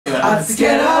熱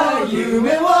けな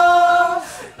夢をか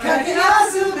き集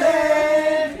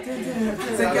め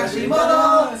探し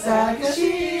物探し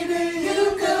でゆ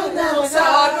くなの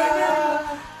さ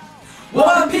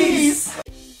One Piece!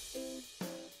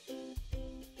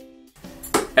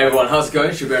 Hey everyone, how's it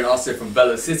going? Sugar and Austin from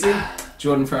Velo City.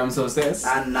 Jordan from SilverStatus.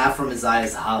 And Nav from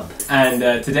Izaya's Hub.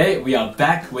 And today we are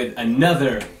back with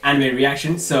another anime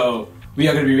reaction. So we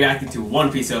are going to be reacting to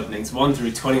One Piece openings 1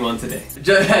 through 21 today.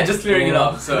 Just clearing it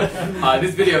up. So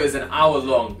this video is an hour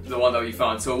long, the one that we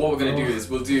found. So what we're going to do is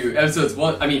we'll do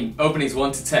openings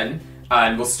 1 to 10,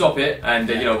 and we'll stop it, and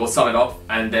we'll sum it up,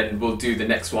 and then we'll do the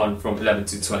next one from 11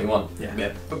 to 21.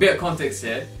 Yeah. A bit of context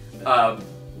here.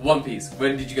 One Piece.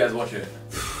 When did you guys watch it?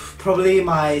 Probably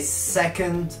my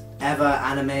second ever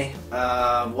anime.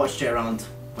 Watched it around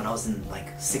when I was in like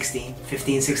 15,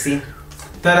 16.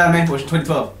 Third anime, watched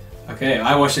 2012. Okay,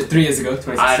 I watched it 3 years ago,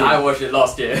 2016. I watched it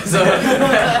last year, so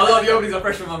a lot of the openings are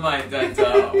fresh in my mind, and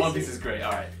One Piece is great.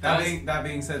 Alright. That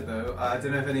being said though, I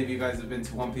don't know if any of you guys have been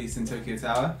to One Piece in Tokyo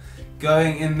Tower.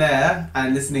 Going in there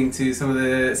and listening to some of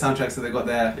the soundtracks that they got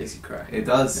there, Makes you cry. it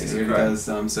does, it really does,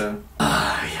 so...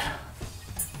 Yeah.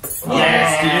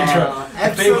 Yes, the intro.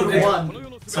 Episode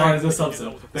 1. Sorry, there's no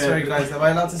subsub. Sorry guys, am I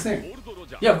allowed to sing?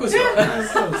 Yeah, of course you are.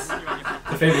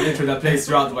 The favourite intro that plays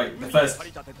throughout the first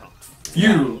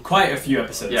quite a few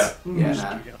episodes. Yeah.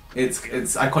 Yeah, it's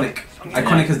iconic.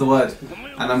 Iconic is the word,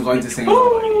 and I'm going to sing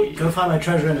it. Go find my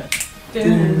treasure in it.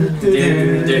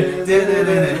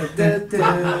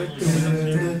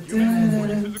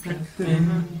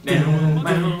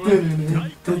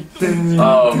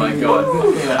 Oh my god.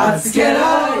 熱け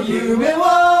な夢を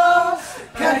か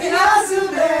き集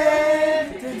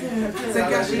め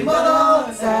探し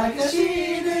物探しで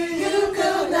ゆく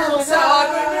なのさ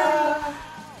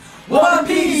One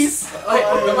Piece! Like,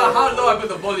 no matter how low I put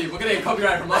the volume, we're gonna get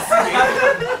copyright from us singing.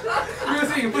 We were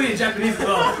singing fully in Japanese as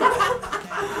well.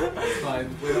 It's fine,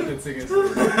 we're not good singers.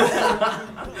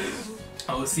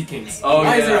 Oh, Sea Kings. Oh,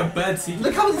 Why is yeah. there a bird Sea King?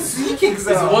 Look how the Sea Kings It's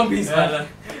a are! One Piece man.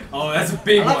 Oh, that's a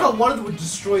big I like how one. one of them would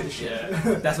destroy the shit.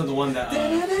 Yeah, that's what the one that...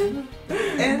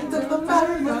 End of the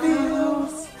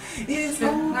reveals is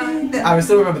I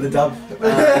still remember the dub.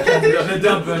 the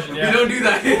dub version, yeah. We don't do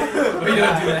that here. We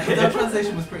don't do that The here. dub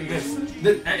translation was pretty good.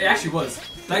 It actually was.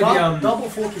 Like double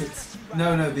 4 kids.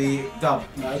 No, the dub.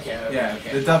 Okay. Yeah,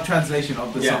 the dub translation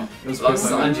of the song. It was Love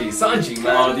pretty Sanji,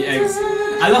 man. Oh, the eggs.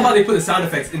 I love how they put the sound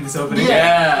effects in this opening.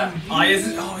 Yeah.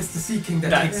 It's the Sea King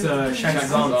that takes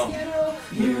Shanks' arm.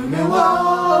 夢を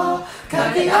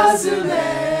かき集め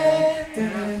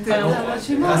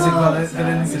Classic villains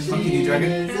and Funky D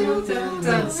Dragon.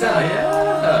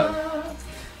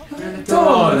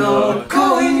 Don't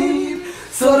coin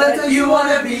so that you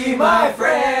wanna be my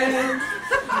friend.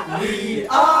 We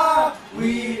are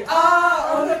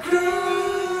on a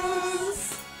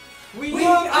cruise. We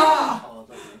are.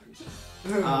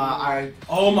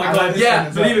 Oh my god, yeah,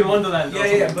 Believe in Wonderland.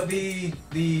 Yeah, but the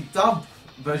dub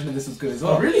version of this was good as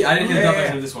well. Oh really? I didn't hear the dub Yeah.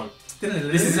 version of this one.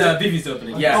 This is Vivi's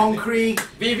opening. Yeah. Concrete.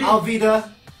 Vivi. Alvida.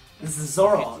 This is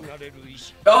Zoro.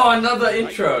 Oh, another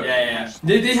intro. Yeah.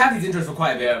 They have these intros for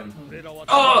quite a bit.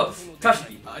 Oh,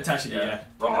 Tashiki. Tashiki, yeah.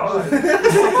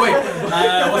 Wait.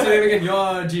 What's her name again?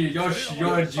 Yojiko.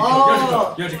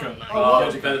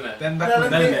 Bellman. Then back with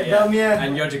Bellamy, yeah.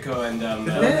 And Yojiko and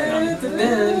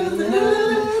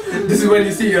this is when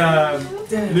you see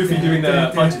Luffy doing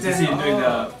the punches. You see him doing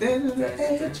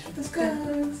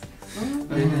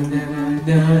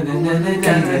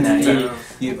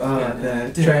You are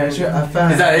the treasure I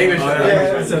found. Is that English?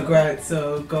 Yeah, so bright,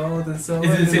 so golden, so. Is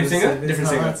it the same singer? Different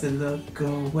singer? Hard to look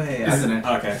away. I don't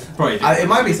know. Okay, probably. It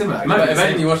might be similar.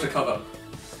 Imagine you watch the cover.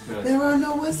 There are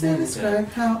no words to describe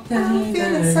how I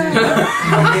feel inside.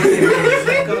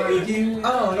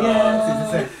 Oh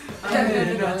yeah.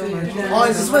 Oh,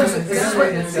 is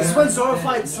this when Zoro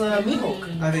fights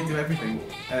Mihawk? No, they do everything.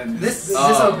 And This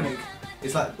opening.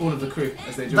 it's like all of the crew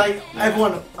as they jump. Like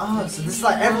everyone. Oh, so this is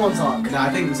like everyone's arc. No, I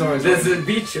think Zoro's. There's a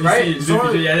beach, right?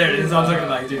 Yeah, there it is. I'm talking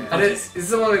about doing And it's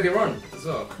the one that they run as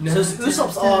well. So it's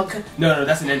Usopp's arc. No,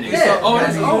 that's an ending. Yeah. Oh,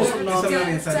 that's the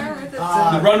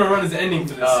run is the ending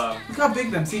to this. Look how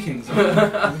big them Sea Kings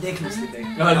are. Ridiculously big.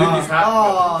 Luffy's hat.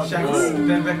 Oh, Shanks,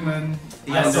 Ben Beckman,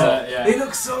 And, yeah. They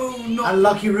look so not. and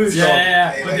Lucky Roosh.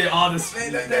 Yeah, but they are the.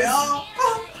 They are.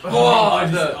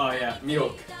 Oh, yeah.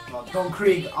 Mihawk. Don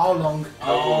Krieg, Ao Long.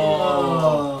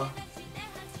 Oh.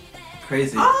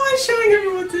 Crazy. Oh, it's showing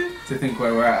everyone To think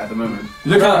where we're at the moment.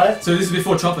 Look Alright. at. So this is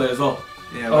before Chopper as well.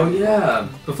 Yeah. Oh yeah.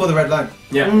 Before the red line.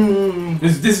 Yeah.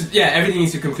 This is everything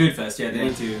needs to conclude first. Yeah, they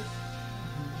need to.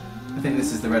 I think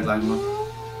this is the red line one.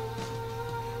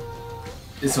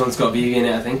 This one's got Vivi in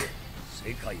it, I think.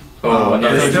 Oh,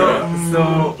 another intro.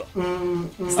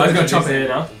 He's got Chopper here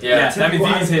now. Yeah. That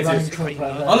means Vivi's here too.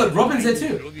 Oh look, Robin's here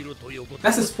too.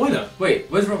 That's a spoiler. Wait,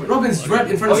 where's Robin? Robin's right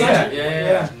in front of Sanji.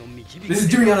 Yeah. This is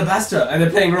during Alabasta, and they're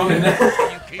playing Robin.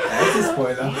 That's a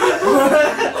spoiler.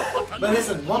 But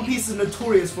listen, One Piece is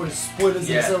notorious for its spoilers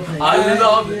in its opening. I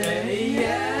love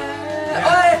it.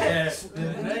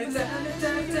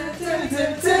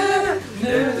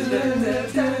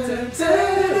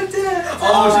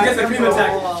 Oh, she gets a cream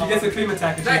attack. She gets a cream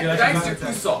attack. Thanks to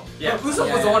Usopp. Yeah,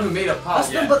 Usopp was the one who made a pass.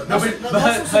 But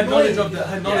her knowledge of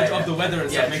the weather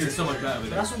and stuff makes it so much better.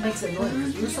 That's what makes it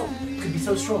annoying, because Usopp could be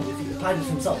so strong if he applied it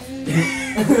himself.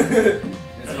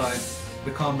 It's fine.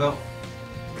 The calm belt.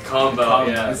 Combo,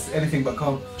 yeah. It's anything but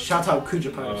calm. Shout out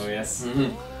Kuja Pose. Oh yes.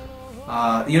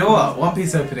 You know what? One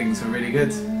Piece openings are really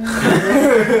good.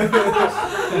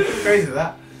 Crazy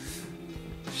that.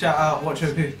 Shout out Watch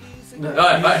OP.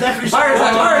 Pirates!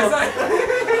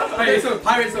 Wait, so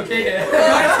Pirates okay here?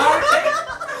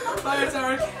 Pirates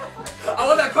are okay. I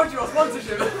want that Crunchyroll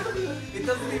sponsorship. It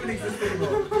doesn't even exist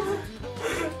anymore.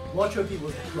 Watch OP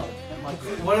was the plug.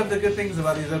 One of the good things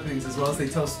about these openings as well is they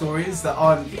tell stories that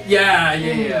aren't Yeah.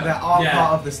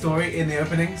 part of the story in the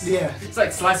openings. Yeah. It's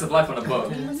like slice of life on a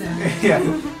boat. Yeah.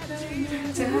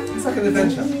 It's like an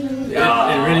adventure.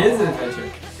 Yeah. It really is an adventure.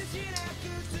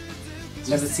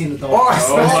 Never seen a dog.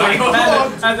 Oh my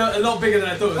god! And a lot bigger than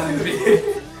I thought it was going to be.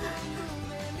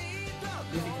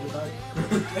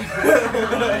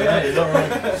 Yeah, you're not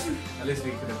wrong. At least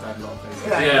we could have done a lot of things.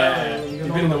 Yeah.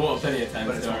 You've been in the water plenty of times.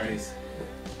 But it's Don't One worry. Piece.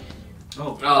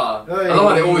 Oh. I love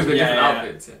how they always wear different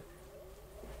outfits.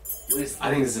 I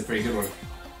think this is a pretty good one.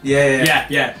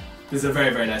 Yeah. This is a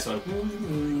very, very nice one.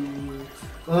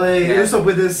 Usopp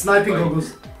with his sniping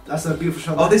goggles. That's a beautiful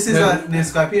shot. Oh, this is near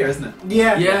Skypiea, isn't it?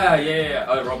 Yeah.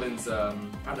 Oh, Robin's.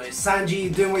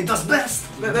 Sanji doing what he does best.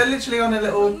 They're literally on a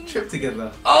little trip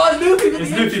together. Oh, Luffy!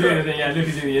 It's Luffy doing the thing, yeah,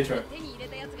 Luffy's doing the intro.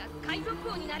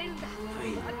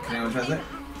 Can anyone translate?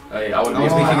 Hey, I want to Oh, be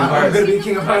King of I'm Pirates. gonna be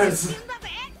King of Pirates.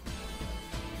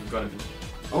 You've got to be.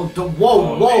 Oh,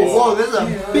 whoa! There's a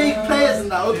big players in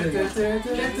that opening.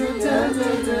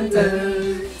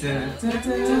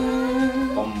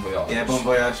 Bon voyage. Yeah, Bon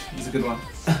Voyage. It's a good one.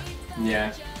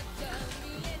 Yeah.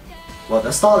 Well,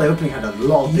 the start of the opening had a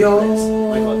lot of big players. Oh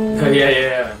my god.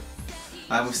 Yeah.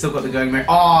 We've still got the Going Merry.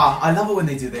 Oh, I love it when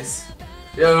they do this.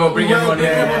 Yeah, we'll bring everyone in.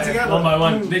 everyone together. One by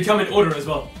one. They come in order as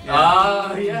well.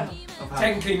 Yeah.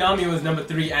 Technically, Nami was number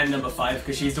 3 and number 5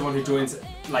 because she's the one who joins.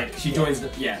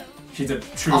 She's a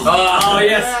true. Oh,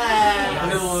 yes. Yes. A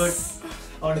little look.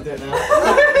 I want to do it now.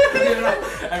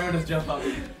 Everyone just jump up.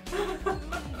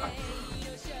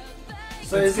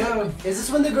 So is this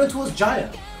when they're going towards Jaya?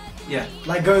 Yeah.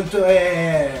 Like going to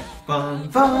Bon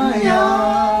Voyage.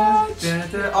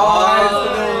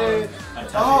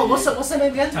 Oh, what's her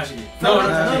name again? Tashigi. No.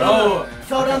 Oh.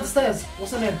 Fell down the stairs.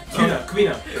 What's her name?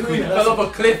 Kumina. Fell off a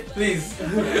cliff, please.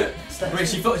 Wait, did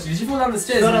she fall down the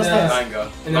stairs? Fell down the stairs.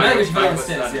 Manga. In the manga, she fell down the was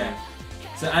stairs, standing. yeah.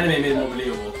 So anime made it more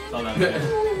believable. Fell down the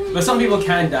stairs. But some people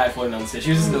can die falling down the stairs. She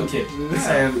was just a little kid.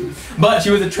 But she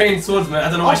was a trained swordsman. I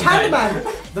don't know why she Panda died.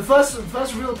 Man! The first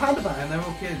real Panda Man. And they're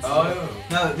all kids. Oh.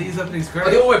 No, these openings Oh, great.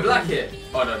 they all wear black here.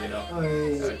 Oh, no, they don't.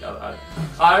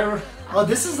 Oh,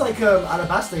 this is like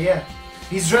Alabasta, yeah.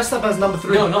 He's dressed up as number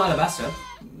 3. No, not Alabasta.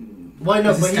 Why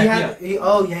not? This But is he had. Skypiea.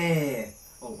 Oh, yeah.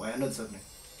 Oh, wait, I know this opening.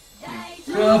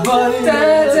 Oh,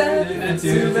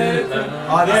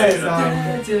 this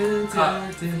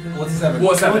is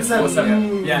What's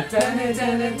 47. Yeah.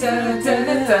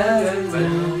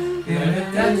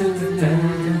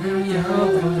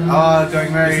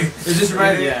 Going Merry. It's just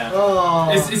right. Yeah. Oh.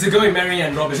 It's a Going Merry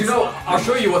and Robin. Do you know, I'll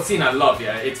show you what scene I love,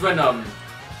 yeah? It's when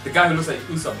the guy who looks like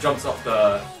Usopp jumps off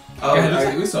the... Oh, Yeah, it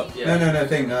looks like Usopp. Yeah. No,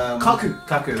 thing. Kaku.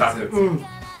 Kaku. That's it.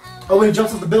 Oh, when he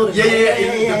jumps off the building. The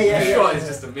Yeah. shot is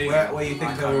just amazing. Where you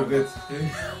think they're all good.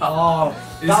 Oh,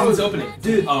 This was opening.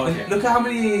 dude. Oh, okay. Look at how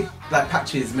many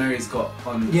patches Mary's got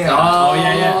on. Yeah. Oh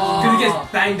yeah. Because he gets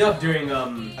banged up during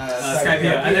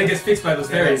Skypiea and then gets fixed by those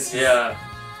fairies. Yeah.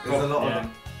 There's a lot of Yeah.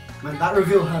 them. Man, that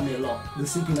reveal hurt me a lot. The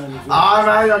CP9 reveal.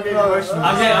 Alright, I'm getting emotional.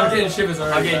 I'm getting shivers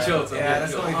already. I'm getting chills. Yeah,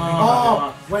 that's not even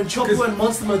Oh, when Chopper went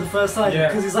monster mode the first time, Yeah.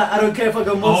 because he's like, I don't care if I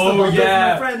go monster Oh mode, those are my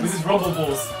yeah, friends. with his rubble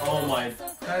balls. Oh my.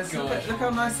 Guys, look how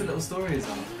nice the little story is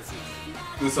on.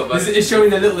 Usopp, This is showing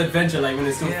the little adventure, like when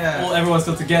it's still Yeah. everyone's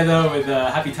still together with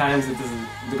happy times and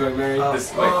the Going Merry.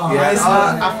 This way. Oh, Yeah, nice.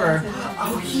 Afro.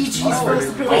 Oh, Hiji's Oh, first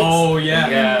appearance. Oh yeah.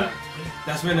 Yeah.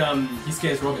 That's when he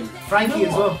scares Robin. Frankie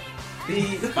as well. The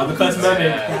first mermaid.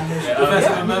 Yeah. The first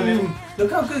Yeah. mermaid.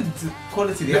 Look how good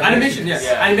quality The animation, yes.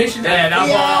 Yeah. Animation. Yeah, that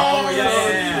Yeah. Oh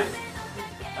yeah.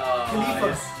 Khalifa.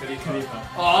 yes. Khalifa.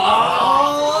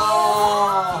 Oh!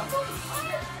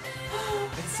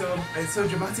 It's so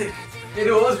dramatic.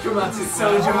 It was dramatic. It's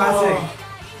so dramatic.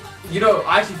 You know,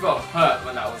 I actually felt hurt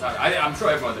when that was happening. I'm sure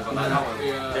everyone did, but that one,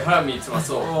 it hurt me to my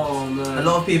soul. Oh man. A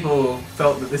lot of people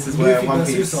felt that this is where One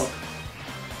Piece.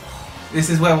 This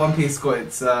is where One Piece got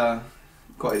its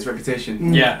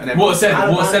reputation. Yeah. And What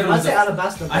 7? What 7 I'd was say it?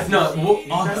 Alabasta. I know.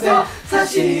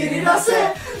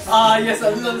 Yes, I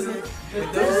love this.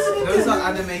 Those are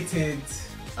animated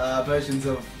versions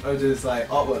of Oda's like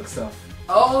artwork stuff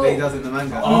Oh! that he does in the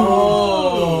manga.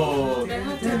 Oh. Look at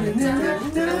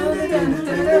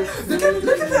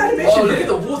Oh, look at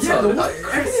the water! Yeah,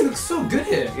 everything looks so good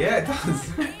here. Yeah, it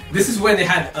does. This is when they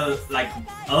had like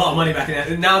a lot of money back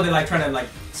then. Now they're like trying to like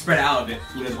spread it out a bit.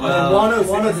 You know,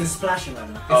 one of them splashing right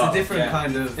now. It's a different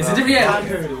kind of. It's a different, time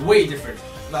period. way different.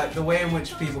 Like the way in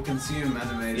which people consume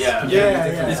anime. Yeah.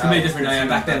 It's completely different. Yeah,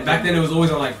 back then it was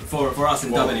always on like for us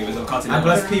in dub anyway, it was on Cartoon And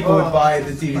Network. plus, people would buy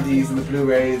the DVDs and the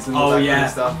Blu-rays and all that kind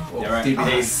of stuff. Or Yeah, right.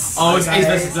 DVDs. Oh, it's Ace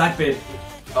vs Blackbeard.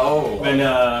 Oh. When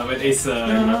Ace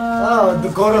Oh, the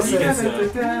Goro he gets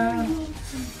says.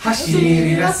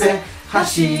 Hashirase.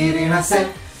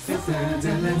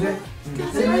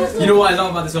 You know what I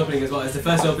love about this opening as well? It's the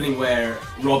first opening where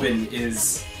Robin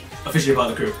is officially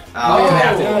part of the crew. Oh. They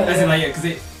have to, yeah, as in like,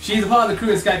 because she's a part of the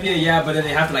crew in Skypiea, yeah, but then they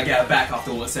have to like get her back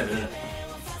after Water 7, isn't it?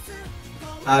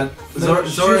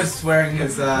 Zora's wearing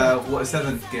his Water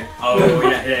 7 gear. Oh,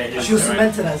 yeah. She was right.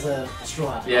 cemented as a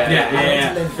straw hat. Yeah.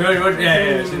 Yeah.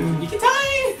 Ikitai!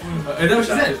 Is that what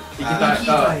she said?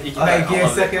 Ikitai. Okay, gear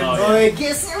second. Oh, I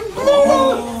guess.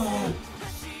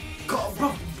 God,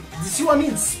 bro. You see what I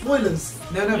mean? Spoilers.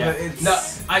 No, Yeah. but it's. No,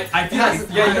 I feel like,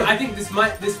 you know, I think this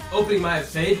opening might have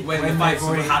played when the fights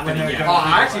were happening. when they're Oh,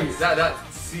 Yeah. actually, that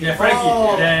scene. Yeah, Frankie.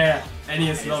 Oh. Yeah. And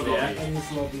he's lovely, yeah. And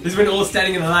it's lovely. This is when all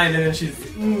standing in a line and then she's.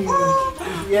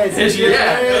 Yes, Yeah, she is.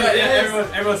 Yeah.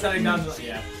 Everyone's standing down. Like,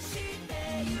 yeah.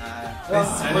 This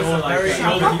And was they're all a like, very.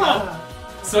 holding him up.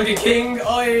 Soge King,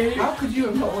 oi! How could you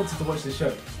have not wanted to watch the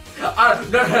show? No.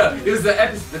 It was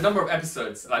the number of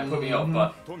episodes like put me off,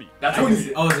 but that's Oh, it's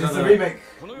It's another a remake.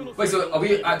 Wait, so are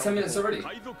we at 10 minutes already?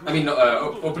 I mean,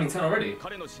 opening 10 already? I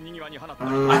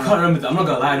can't remember. I'm not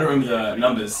gonna lie. I don't remember the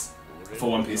numbers for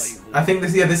One Piece. I think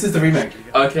this is the remake.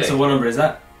 Okay. So what number is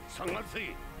that? I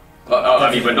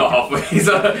mean, we're not halfway,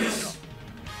 so...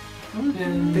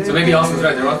 So maybe Arsenal's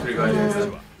right, there are 3 versions.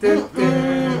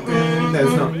 No,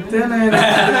 it's not.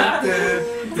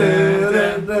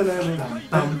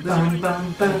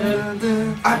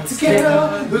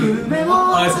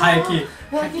 Oh, it's high key.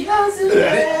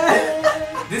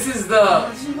 This is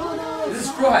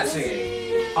Straw Hat singing.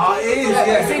 Oh, it is. Yeah,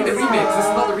 Yeah, I think the remix. This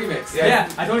is not the remix. Yeah,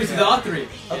 I told you to the R3.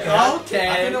 I Okay.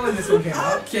 don't know when this one came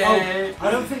out. Okay.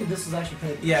 I don't think this was actually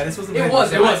played. Yeah, this wasn't. It played was.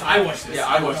 before. It was. I watched this. Yeah,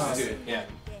 I watched this too. Yeah.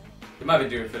 It might be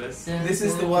doing fillers. This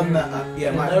is the one that.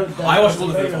 Yeah, I watched all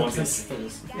the videos for One Piece.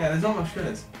 yeah. There's not much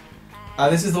fillers.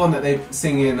 This is the one that they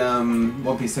sing in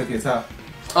One Piece Tokyo Tower.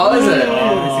 Oh, is it?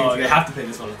 Oh, they have to play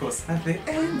this one, of course. At the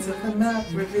end of the map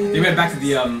reveal. They went back to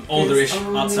the older-ish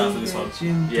art style for this one.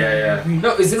 Yeah.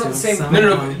 No, is it not the same?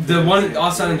 No. The one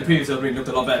art style in the previous opening looked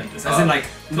a lot better than this. As in, like,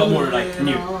 a lot more, like,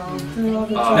 new.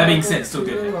 That being said, still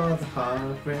good. I love that part.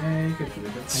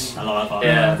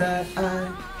 Yeah.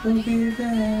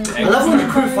 I love when the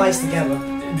crew fights together.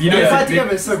 You know, They fight they-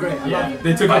 together, it's so great. I love Yeah, it.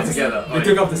 they took Fight off the, together. They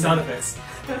took off the sound effects.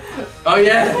 Oh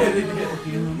yeah.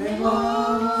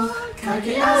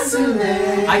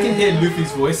 I can hear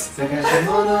Luffy's voice. I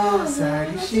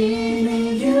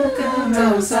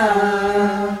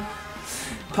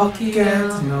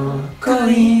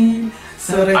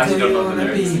actually don't know the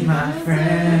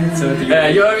lyrics. So Yeah,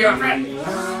 you're your friend.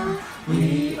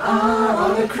 we are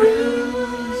on the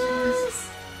cruise.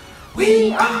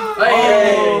 We are.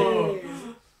 Hey.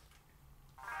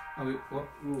 Are we what?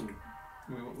 Ooh.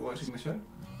 Are we watching the show?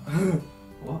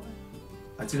 What?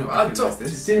 I do not I recognize don't-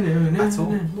 this at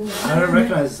all. I don't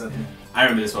recognize this. I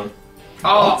remember this one.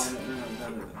 Oh,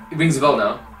 it rings a bell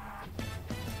now.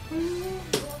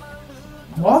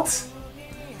 What?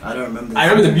 I don't remember this. I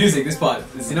remember the music, this part.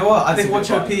 You know what? I think It's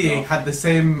a Watch good OP part. had the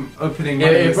same opening. Yeah,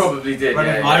 when it was probably did.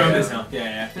 running- Yeah, I remember this now.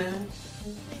 Yeah.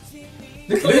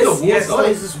 Look at Yes, the yes. What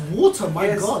is this water? My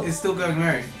Yes, god. it's still going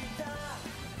merry.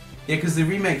 Yeah, because the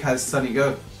remake has Sunny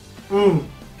Go.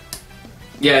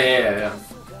 Yeah.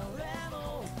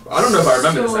 I don't know if I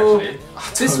remember this actually.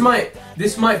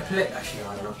 This might play. Actually,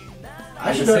 I don't know. I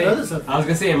actually don't know this. I was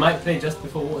gonna say it might play just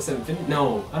before Water 7 finished.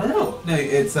 No, I don't know. No,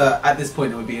 it's at this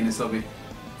point it would be in this lobby.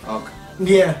 Arc.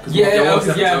 Yeah.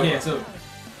 Okay, so.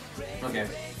 Okay.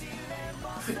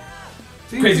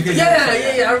 Crazy.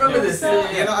 Yeah, I remember this.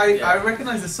 You know, I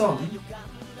recognize the song,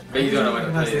 But you don't know when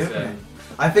to That's play the it. opening.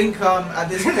 I think at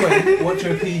this point, Watch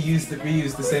OP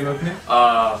reused the same opening.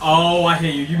 Oh, I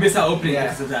hear you. You missed that opening Yeah.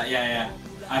 because of that. Yeah.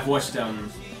 I've watched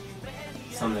some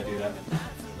that do that.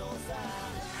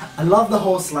 I love the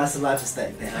whole slice of life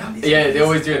aesthetic they have. in these Yeah, they movies.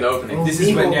 always do in the opening. Oh. This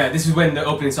is when the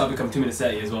opening started become 2 minutes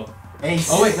 30 as well. Ace.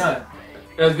 Oh wait, no.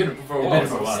 It's been for a It's while. been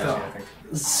for a while Stop. actually, I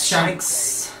think.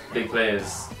 Shanks. Big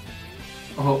players.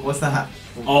 Oh, what's that?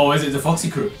 Oh, is it the Foxy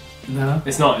Crew? No.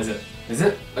 It's not, is it? Is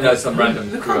it? No, some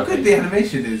random. Look crew, how I good think. the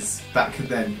animation is back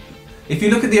then. If you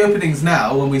look at the openings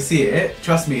now, when we see it,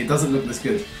 trust me, it doesn't look this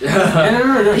good. Yeah,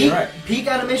 no, Peak, you're right. peak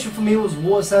animation for me was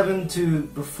War 7 to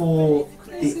before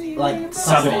the, like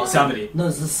Sabo arc. Sabody. No,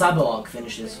 it's the Sabo arc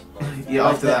finishes. Yeah,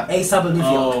 Like after the that. A Sabo Luffy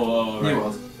arc. Oh, New right.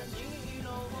 World.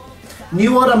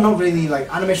 New World, I'm not really like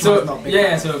animation. So is not big.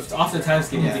 yeah, so after the time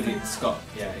skip, Yeah. you think it's got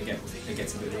it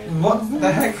gets a bit weird. What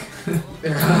the heck?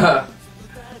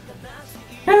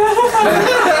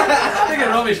 Look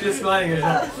at Robish just smiling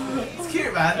at it. It's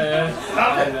cute, man.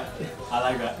 I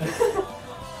like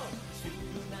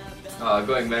that.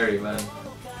 Going merry, man.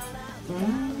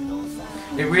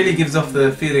 It really gives off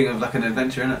the feeling of like an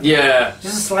adventure, innit? Yeah.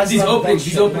 Just a slice These of life openings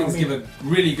adventure, you know give what a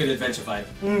really good adventure vibe.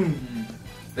 I mean?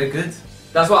 They're good.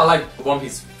 That's why I like One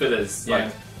Piece fillers. Yeah.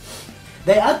 Like,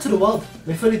 They add to the world.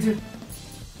 They fully do.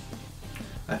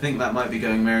 I think that might be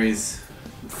going Mary's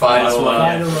final. one.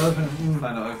 Yeah. Final open.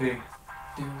 final OP.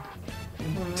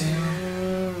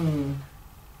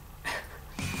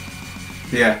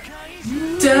 Yeah.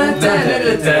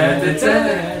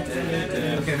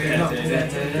 Okay, maybe not.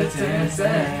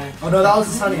 Oh no, that was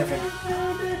the Sunny, I think.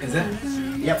 Is it?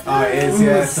 Yep. Oh, it is, Ooh,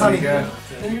 yeah. Sunny. Sunny Girl.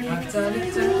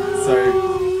 Sorry,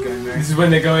 going Mary. This is when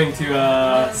they're going to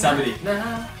Sabadi,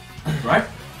 right?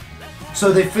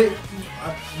 So they fit.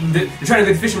 They're trying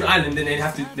to go to Fisherman Island, then they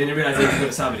realize they have to go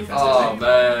to Sabadi first. Oh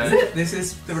man. This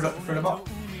is for the box.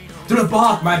 Through the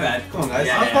bark, my bad. Come on, guys.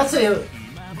 Yeah. I was about to say.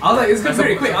 I was like, it's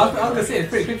pretty quick. I was gonna say it's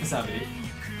pretty quick for Sabadi.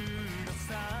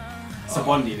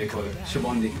 Sabondi, they call it.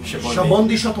 Shabondi.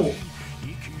 Shabondi Chateau.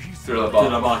 Through the Through the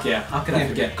bar. bark, yeah. How could I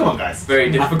forget? Come on, guys. Very I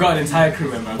different. forgot an entire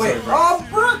crew member. I'm Wait, sorry, bro. oh,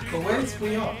 Brooke! But where's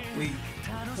we are? We.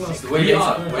 Way We later.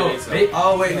 are. Way Oh, later. wait.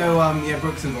 Oh wait, no. Yeah,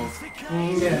 Brooke's involved.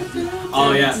 Yeah.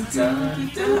 Oh yeah.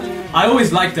 I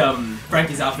always liked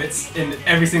Frankie's outfits in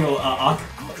every single arc.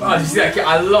 Oh, did you see that?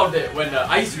 I loved it when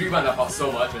I used to rewind that part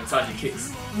so much when Sanji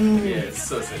kicks. Yeah, it's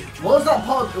so sick. What was that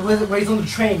part where he's on the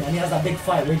train and he has that big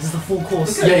fight where he does the full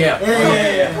course? Yeah,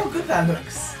 Yeah. Look how good that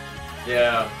looks.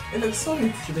 Yeah. It looks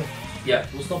solid. Yeah.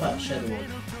 We'll stop at Share the World.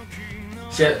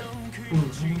 Shit.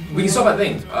 We can stop at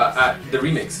thing at the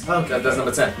remix. Okay. That's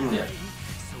number 10. Yeah.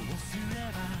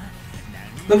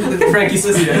 Look at the Frankie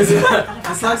Studios.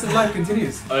 The slice of life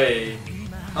continues. Hey.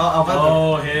 Oh,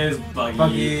 Oh, here's Buggy.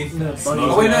 Buggy. No, Smoke.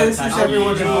 Buggy. Oh wait, no, this is Buggy.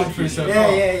 everyone they've gone through so far.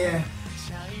 Yeah.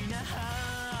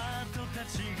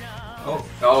 Oh.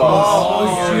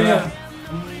 Oh, yeah.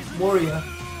 Warrior.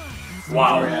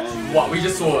 Wow. What? We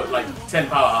just saw like 10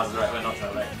 powerhouses, right? Well, not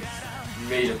that, like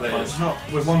major Well, players. it's not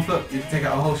with one foot. You can take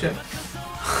out a whole ship.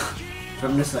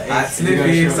 Reminiscent of That's Ace.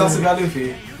 Luffy. It's also about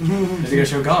Luffy. Did you go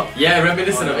show up? Yeah,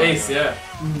 reminiscent of Ace, yeah.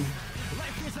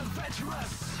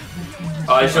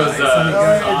 Oh, it shows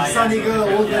Sunny Girl,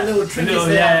 all the little trinkets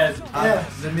there. Yeah. Yeah.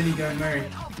 The mini going Mary.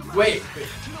 Wait.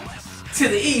 To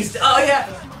the east. Oh yeah.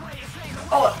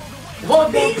 Oh,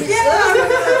 One Piece. Yeah.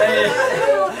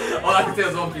 All I can say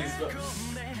was One Piece.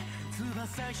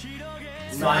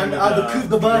 And the coup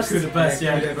de burst. The coup de burst,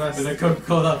 yeah. Coup de burst. With a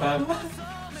Coca-Cola fan.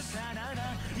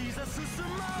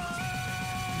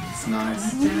 It's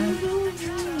nice.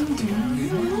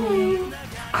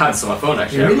 I had this on my phone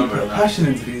actually. You I really remember put that. passion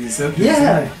into these. So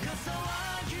Yeah.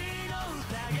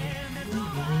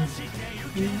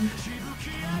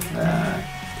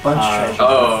 Bunch of trash.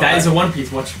 Oh. That is a One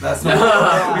Piece watch. That's No.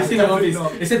 not. We've seen a One Piece.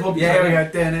 It said One Piece. Yeah, right we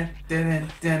there. go. Dun,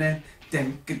 dun, dun.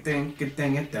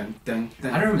 I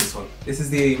don't remember this one. This is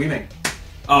the remake.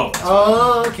 Oh.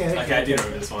 Oh, okay. Okay, I do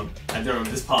remember this one. I do remember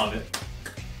this part of it.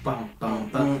 Bum, bum,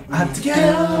 bum. And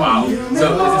together. Wow.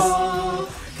 So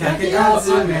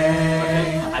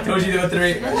Kakeazume. I told you there were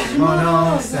three.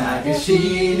 Mono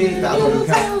Sagashini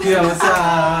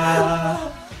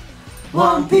Kakyosa.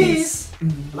 One Piece.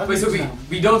 wait, so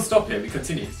we don't stop here. We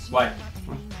continue Why?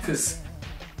 because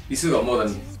you still got more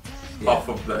than half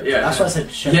of the That's what I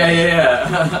said. Shut Yeah, up.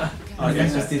 yeah. Okay,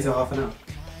 let's just do till half an hour.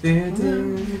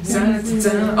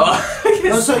 Oh,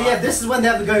 Oh, so yeah, this is when they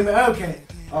have to go. Okay.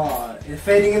 Oh,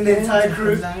 fading in the entire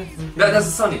crew. that's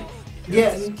the Sunny.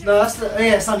 Yeah, no, that's the. Oh,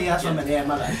 yeah, Sunny, that's what I meant. Yeah,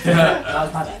 my bad. That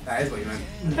was my bad. That is what you meant.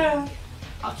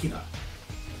 I'll keep that.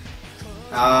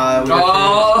 We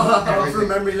Oh. Go through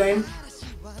memory lane.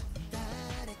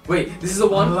 Wait, this is the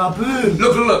one. Laboon.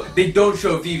 Look. They don't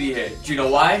show Vivi here. Do you know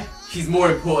why? She's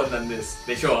more important than this.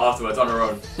 They show her afterwards on her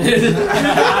own.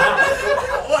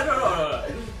 What? No.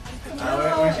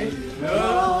 Where is she?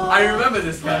 I remember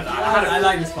this man. I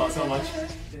like this part so much.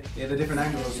 Yeah, the different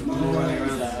angles of them running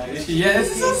around. Yeah,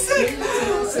 this is so sick.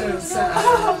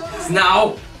 It's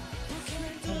now.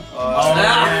 Oh,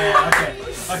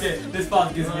 yeah. Okay, this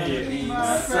part gives me such feelings,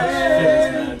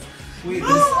 man. It's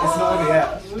not over yet.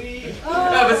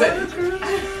 No, but say,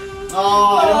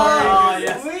 Oh,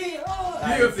 yes.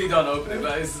 beautifully done opening,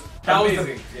 but it's That was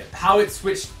amazing. how it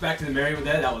switched back to the Mary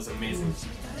there, that was amazing.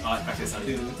 Oh, back to the sun.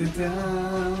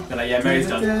 They're like, yeah, Mary's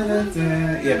done. Yeah,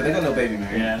 but they got a little baby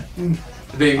Mary. Yeah.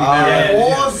 Baby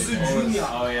yeah. Oz Junior.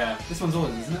 Oh, yeah. This one's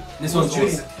Oz, isn't it? This one's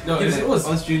Junior. No, it was.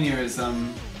 Oz Junior is The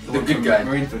one good from guy.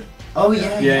 Marineford. Oh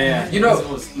yeah. Yeah. You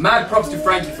know, mad props to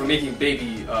Frankie for making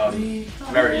baby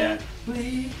Mary. Yeah.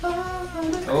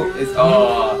 Oh, it's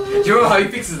Do you remember how he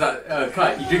fixes that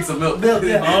cut? He drinks some milk. Milk,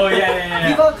 yeah. Oh, yeah.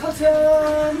 Viva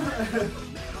Cotton.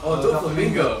 Oh,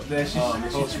 Doflamingo. There she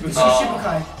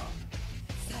Shibukai.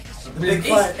 The big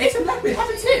fight. It's a black bit.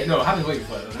 Happens here. No, happens way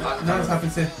before, doesn't it? No, it's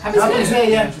happened to. Happens here,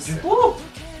 yeah. Woo!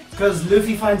 Because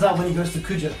Luffy finds out when he goes to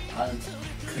Kuja Island.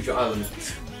 Kuja Island.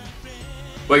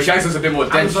 Wait, Shanks looks a bit more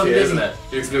dense Amazon here, Lily. isn't it?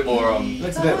 He looks a bit more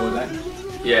Looks a bit more like.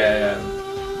 yeah.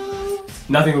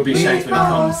 Nothing will be Shanks when it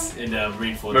comes in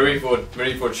Marineford.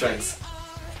 Marineford Shanks.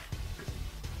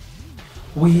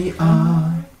 We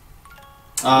are.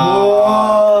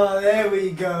 Oh, there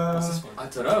we go. What's this one? I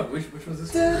don't know. Which was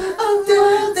this?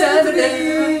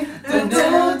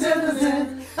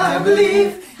 I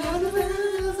believe.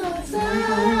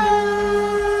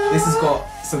 This has got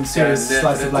some serious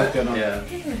slice of life going on. Yeah.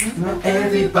 Not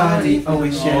everybody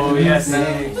always share Oh, the yes.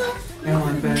 music. No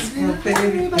one best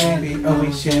baby,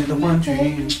 always share the one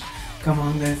dream. Come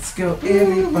on, let's go,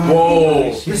 everybody. Whoa!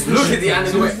 Always share Look at the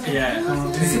anime. Yeah.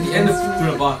 This is the end of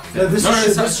Thriller Bark. No, this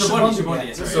is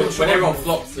Shiboni. So when everyone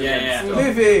flops. Yeah.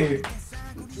 Luffy!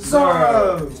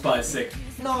 Zoro. This part is sick.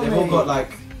 No, They've all got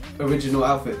like original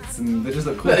outfits and they just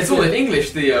look cool. Look, it's all in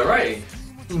English. The writing.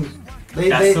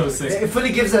 That's so sick. It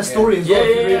fully gives their story as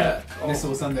well. Yeah. Miss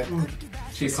All Sunday. Mm.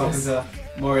 She's talking to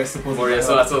Moria supporting Moria,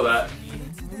 so I saw that.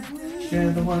 Share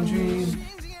the one dream.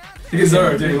 Look at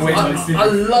Zoro doing way too much. I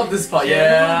love this part.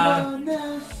 Yeah.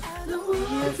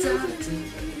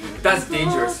 That's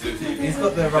dangerous, Luffy. He's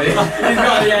got the rubber. He's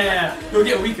got, yeah. He'll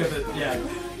get weaker, but yeah.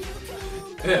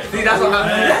 See, that's what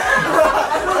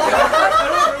happened.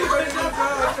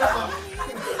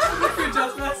 Good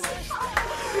job, Smash.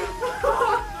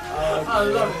 I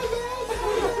love it.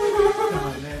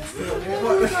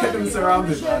 Look at them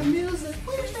surrounded, man.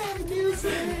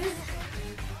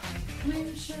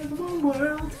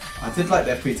 I did like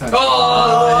their pre-time.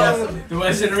 Oh, Yes. The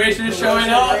West Generation is showing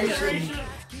up.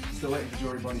 Still waiting for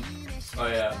Jory Bonnie. Oh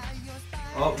yeah.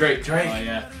 Oh, Drake. Oh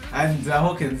yeah. And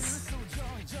Hawkins.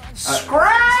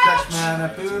 Scratch. Man,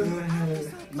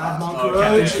 Apu. Mad Monk Oh,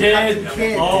 Roach. Captain Kid.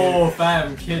 Kid. Oh,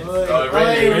 fam, Kid.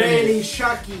 really?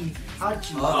 Shaki.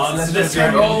 Hachi. Oh, Celestial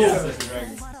Celestial Dragons. Dragons. Celestial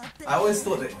Dragons. I always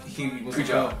thought that he was Good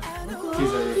job.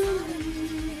 He's a...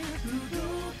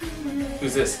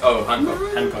 Who's this? Oh, Hancock.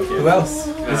 Hancock, Who yeah. else?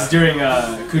 This is during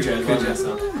Kuja as well. Kuja.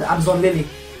 So. The Amazon Lily.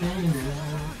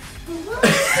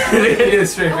 Yeah,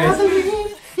 straight face.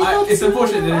 It's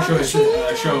unfortunate they didn't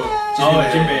show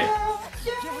Jinbei.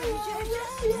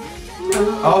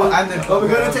 Oh, and then... Oh, we're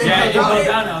going to Yeah, Impel Impel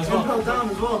down now as well. Impel down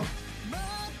as well.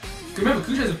 Remember,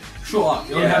 Kuja's a short arc.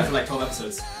 You only Yeah. have it for like 12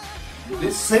 episodes.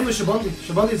 Same with Shibondi.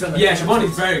 Shibondi's done Yeah,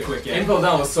 Shiboni's very quick, yeah. Impel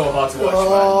Down was so hard to watch,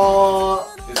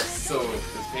 Oh, man. It's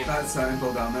painful. That's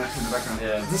Impel down there in the background.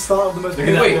 Yeah. the start of the most. Look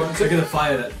at that, Wait. look at the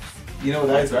fire that... You know what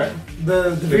that is, right?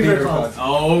 The Vivo Vivo card. card.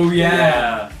 Oh,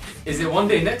 yeah. Is it one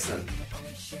day next then?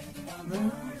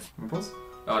 Pause.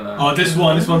 Oh no. Oh, this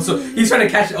one. So, he's trying to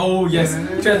catch... Oh, yes.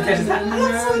 He's trying to catch his hat.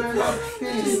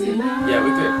 Yeah,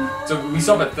 we're good. So we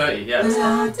stop at 30, yeah.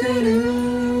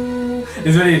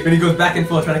 It's when he goes back and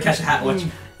forth trying to catch a hat. Watch.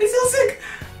 He's so sick.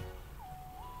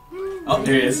 Oh,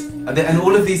 there he is. And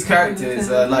all of these characters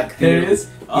are like... There he is.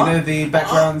 You know the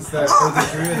backgrounds that Oda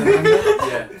drew in the manga?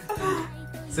 Yeah.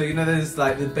 So you know there's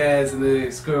like the bears and the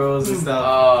squirrels and stuff.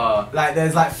 Ah. Like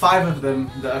there's like 5 of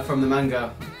them that are from the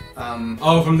manga.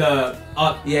 Oh, from the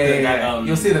art. Yeah.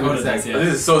 You'll see them in a sec.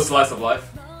 This is so slice of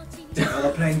life.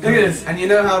 They're playing Look at this. And you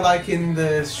know how like in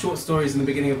the short stories in the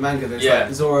beginning of manga there's Yeah.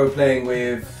 like Zoro playing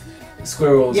with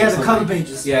squirrels. Yeah, or the something? cover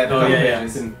pages. Yeah, the Oh, cover yeah,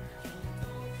 pages. And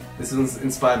this one's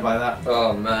inspired by that.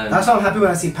 Oh man. That's why I'm happy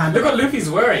when I see Panda. Look what Luffy's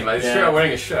wearing, like he's Yeah. straight up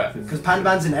wearing a shirt. Because Panda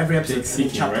Man's in every episode. Big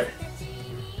Seeking, Chapter. right?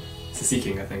 It's a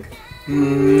Seeking, I think.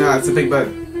 No, it's a big bird.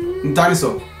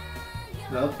 Dinosaur.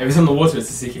 No. If it's on the water, it's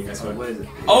the seeking, I swear. What is it?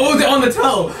 Oh, they're on the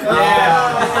toe!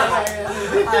 Yeah!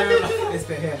 This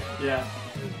bit here. Yeah.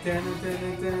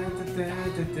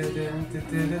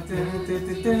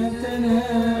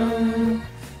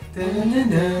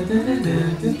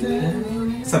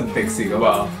 Some big seagull.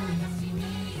 Wow.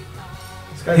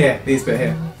 Here, these bit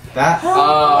here. That.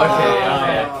 Oh, okay.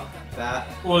 Yeah. That.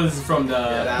 Well, this is from the...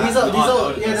 that. These are,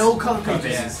 yeah, they're all color Color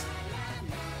pages. pages.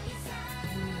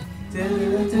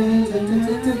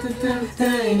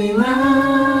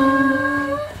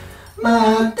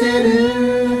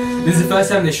 This is the first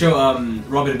time they show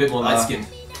Robin a bit more light-skinned.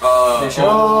 They show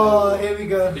Oh, here we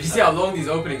go. Did you see how long these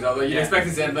openings are? Like, you'd expect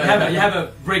it to end there. you have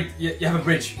a break. You have a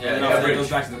bridge. Yeah, and you then have a it goes bridge.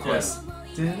 back to the chorus.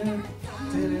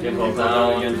 Get hold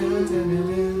down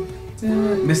again.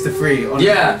 Mr. Free. On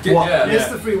Yeah, What? yeah.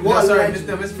 Mr. Free, No, what a sorry, legend.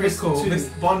 Mr. Free is cool. Two.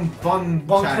 Bon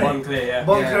Cray. Bon Clay, yeah.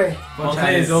 Bon Yeah. Cray. Bon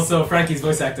Clay is also Frankie's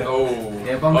voice actor. Oh.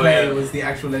 Yeah, Bon Oh, Clay yeah. was the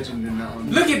actual legend in that one.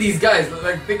 Look at these guys.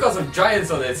 Like, they got some giants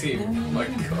on their team. Oh my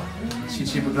god.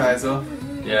 Chichibu guy as well.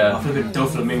 Yeah. I flipping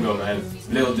Doflamingo, man.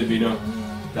 Little did we know.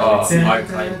 Oh, Yeah. my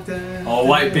Oh,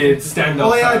 Whitebeard, stand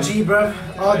up. Oh yeah, fam. G, bro.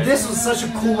 Oh, this was such a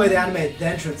cool way to animate the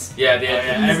entrance. Yeah, the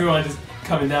Yeah, everyone just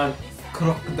coming down.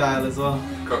 Crocodile as well.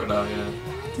 crocodile, yeah.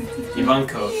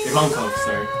 Ivankov,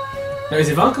 sorry. No, is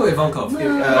Ivankov or Ivankov?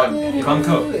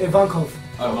 Ivankov. Ivankov.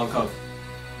 Oh, Ivankov.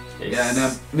 Yeah, and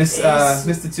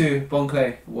Mr. 2, Bon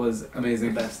Clay, was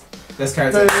amazing. Best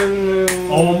character.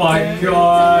 Oh my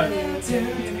god.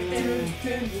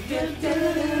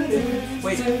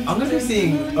 Wait, I'm gonna be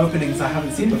seeing openings I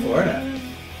haven't seen before, innit?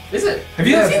 Is it? Have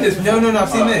you not seen this before? No, I've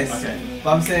seen this. Okay.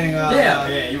 But I'm saying,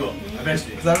 Yeah, you will.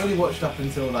 Eventually. because I only watched up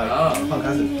until like Punk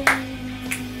Hazard.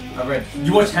 I've read.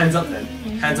 You watch Hands Up then.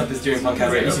 Hands Up is during Punk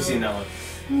Hazard. At least you've seen that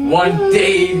one. One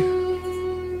day.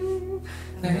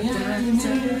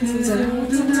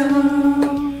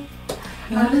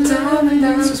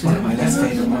 This was one of my less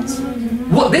favorite ones.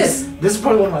 What, this? This is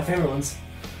probably one of my favorite ones.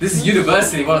 This is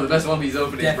University, one of the best One Piece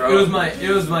openings, Yeah, bro. it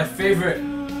was my favorite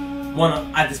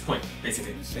one at this point,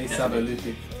 basically. Sabo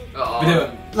Luffy. Oh. But they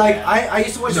were- Like, I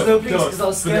used to watch the openings because I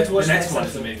was scared to watch the next one is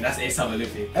episode. amazing. That's Ace Luffy.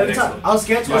 The Every next time, one. I was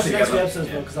scared to watch the Watch it next few together. episodes,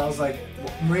 bro, Yeah. because I was like,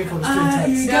 Marineford was too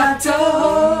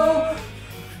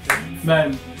intense.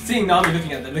 Man, seeing Nami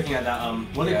looking at that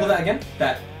what do they call that again?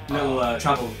 That little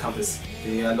travel compass.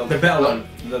 The better one.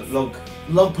 The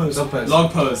log Post. post.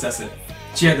 Log pose, that's it.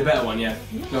 She had the better one, yeah.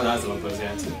 No, that was the log pose,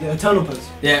 yeah. The Eternal Post.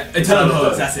 Yeah, Eternal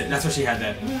pose, that's it. That's what she had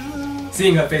there.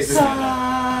 Seeing her face looking at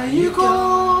that.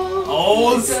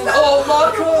 Oh,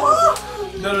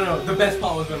 Marco! No. The best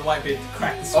part was when Whitebeard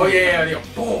cracked the screen. Oh, yeah.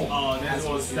 Boom. Oh, that's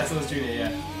was Junior,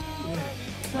 yeah.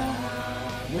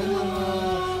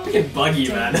 Freaking buggy,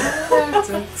 man.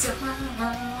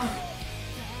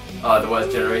 The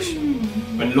worst generation.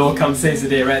 When Law comes saves the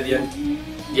day right at the end.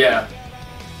 Yeah.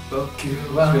 You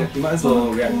might as well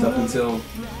react up until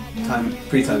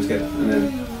pre-timeskip and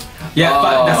then Yeah,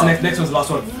 but that's the next one's the last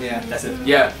one. yeah. That's it.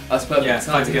 Yeah, that's perfect Yeah,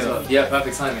 timing. together. as well. Yeah,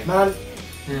 perfect timing. Man,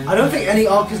 I don't think any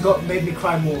arc has made me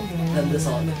cry more than this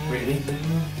arc, really.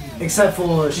 Except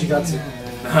for Shigatsu.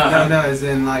 No, as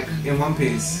in like in One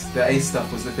Piece, the Ace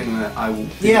stuff was the thing that I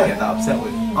didn't Yeah. get that upset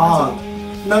with.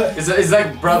 No, It's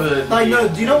like brother. like, no,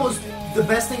 do you know what's the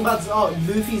best thing about this arc?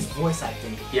 Luffy's voice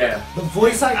acting. Yeah. The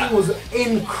voice acting was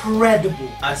incredible.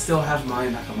 I still have my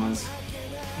Nakamas.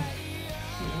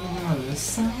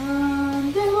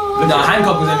 No,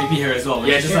 Hancock was MVP here as well.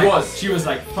 Yeah, She's she like- was. She was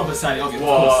like proper siding off, of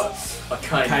course. What a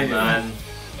kind Kind of. man.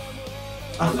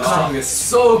 The strongest.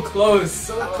 So close,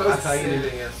 so close. That's how you do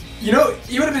it. You know,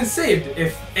 he would have been saved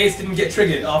if Ace didn't get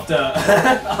triggered after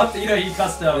after he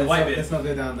cussed Whitebeard. Let's not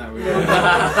go down that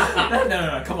route.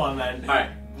 No, come on, man. Alright,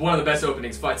 one of the best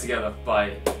openings, Fight Together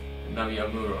by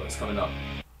Navjot is coming up.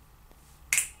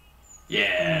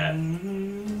 Yeah.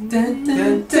 One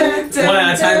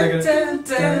at a time. We're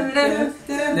gonna...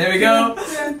 There we go.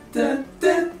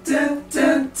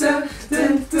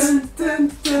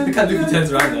 Look how Luffy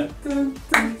turns around there.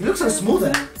 He looks so smooth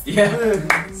there.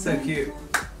 Yeah. So cute.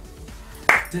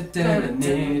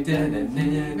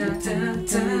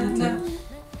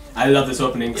 I love this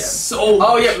opening so much.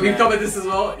 Oh yeah, we've covered this as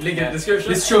well. Link in the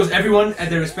description. This shows everwn at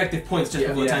their respective points just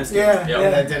before time skip. Yeah, Yeah.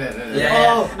 yeah. did it. Yeah.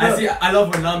 Oh, I no. see. I love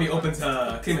when Nami opens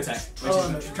her clean attack when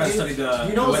she's trying to study the.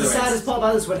 You know the what's the weather saddest part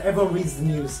about this? When everyone reads the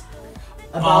news.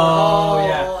 About, Oh,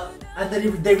 yeah. And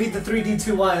then they read the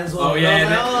 3D2Y as well. Oh yeah, And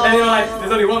and, I was like, and they're like,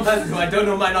 there's only one person who I don't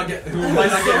know might not get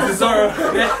the Zoro.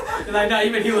 Yeah. And like, not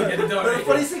even he will get the But the Zoro.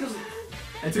 funny thing was,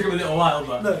 It took him a little while,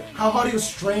 but. no, how hard he was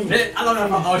straining. I don't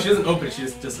know. Oh, she doesn't open it. She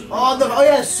just. Oh, no, oh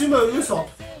yeah, Sumo Usopp.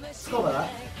 Forgot about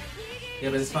that. Yeah,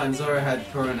 but it's fine. Zoro had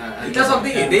Corona. And That's what I'm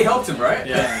thinking. They helped him, right?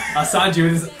 Yeah. Sanji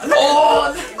with his.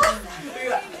 Oh! Look at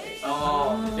that.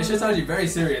 Oh. It shows Sanji very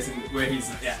serious in where he's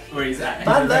at. Man, He's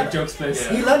that- like jokes place.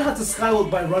 He learned how to skywalk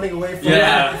by running away from,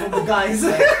 Yeah. from the guys. You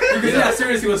can see how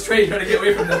serious he was trained trying to get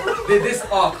away from them. This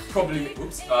arc probably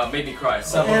made me cry.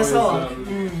 Sabo Yeah, is, so-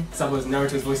 Sabo is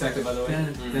Naruto's voice actor, by the way.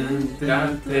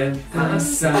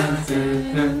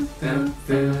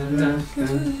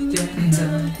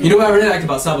 You know what I really liked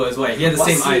about Sabo as well? He had the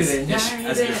same eyes as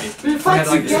Luffy. We fight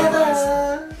like this.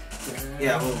 together.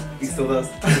 Yeah, well, he still does.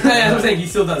 Yeah, that's what I'm saying. He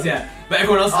still does, yeah. But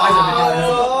everyone else's eyes are different.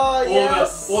 Oh,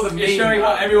 yes. All the It's main showing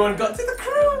how guys. everyone got to the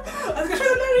crew. I was gonna show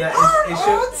the Larry. Yeah,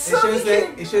 it's so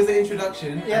it shows the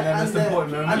introduction Yeah, and then most and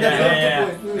important moment. And Yeah, then yeah,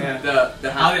 the point. Yeah.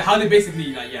 The How they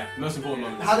basically, like, yeah, most important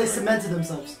moment. How they cemented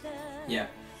themselves. Yeah.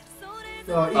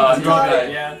 Oh,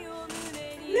 Ikigai. Yeah.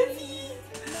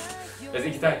 Is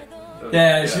it Ikigai?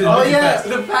 Yeah, she's Oh, yeah.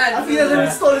 The I pants. think that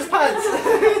he stole his pants.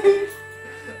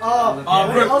 Oh, Oh,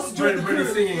 when Brooke- also joined the when he's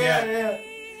crew. singing, yeah.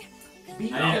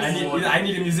 I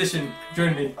need a musician.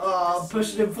 Join me. Oh,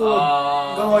 pushing him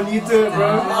forward. Go on, you do it,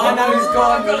 bro. Oh, now he's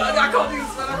gone. I can't do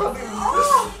this, man. I can't do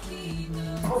this.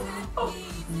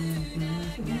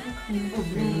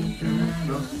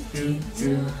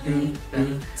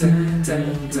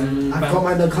 I got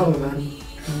my no cover,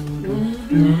 man.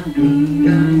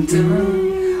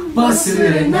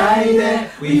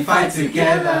 We fight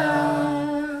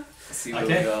together.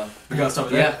 Okay. We gotta stop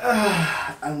it there.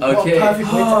 Yeah. And Okay. what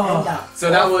perfect way to end that. So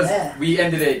that was, Yeah. we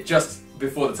ended it just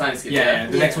before the time skip. Yeah,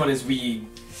 the Yeah. next one is we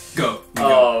go.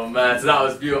 Oh man, so that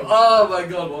was beautiful. Oh my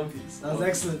god, One Piece. That was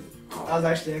excellent. That was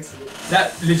actually excellent.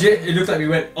 That legit, it looked like we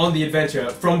went on the adventure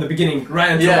from the beginning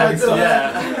right until Yeah, we stopped.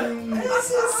 yeah.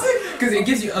 Because it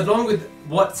gives you, along with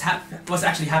what's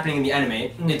actually happening in the anime,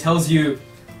 it tells you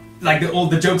like all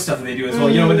the joke stuff that they do as well.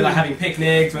 You know, when they're like having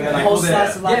picnics, when they're like whole all the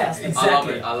slice of life yeah, aspect.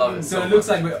 exactly. I love it. So it looks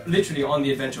like we're literally on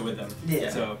the adventure with them.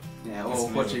 Yeah. So Yeah, or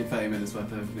watching 30 minutes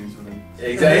worth of things with him.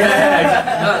 Exactly.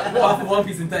 Yeah, half of One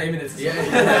Piece in 30 minutes. Yeah.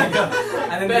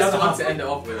 And then the Best other one half. to end it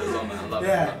off with as well, man. I love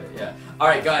Yeah. it. I love it. Yeah.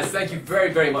 Alright, guys, thank you very,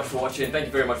 very much for watching. Thank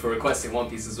you very much for requesting One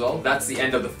Piece as well. That's the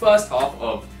end of the first half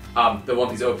of the One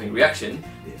Piece opening reaction.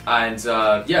 And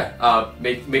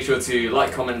make sure to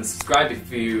like, comment, and subscribe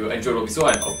if you enjoyed what we saw,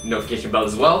 and notification bell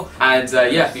as well. And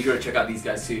be sure to check out these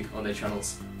guys too on their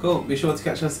channels. Cool. Be sure to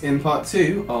catch us in part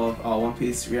 2 of our One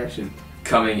Piece reaction.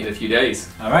 Coming in a few days.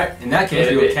 Alright, in that case,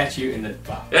 In a we will bit. catch you in the.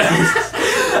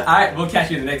 Alright, we'll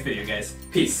catch you in the next video, guys.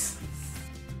 Peace.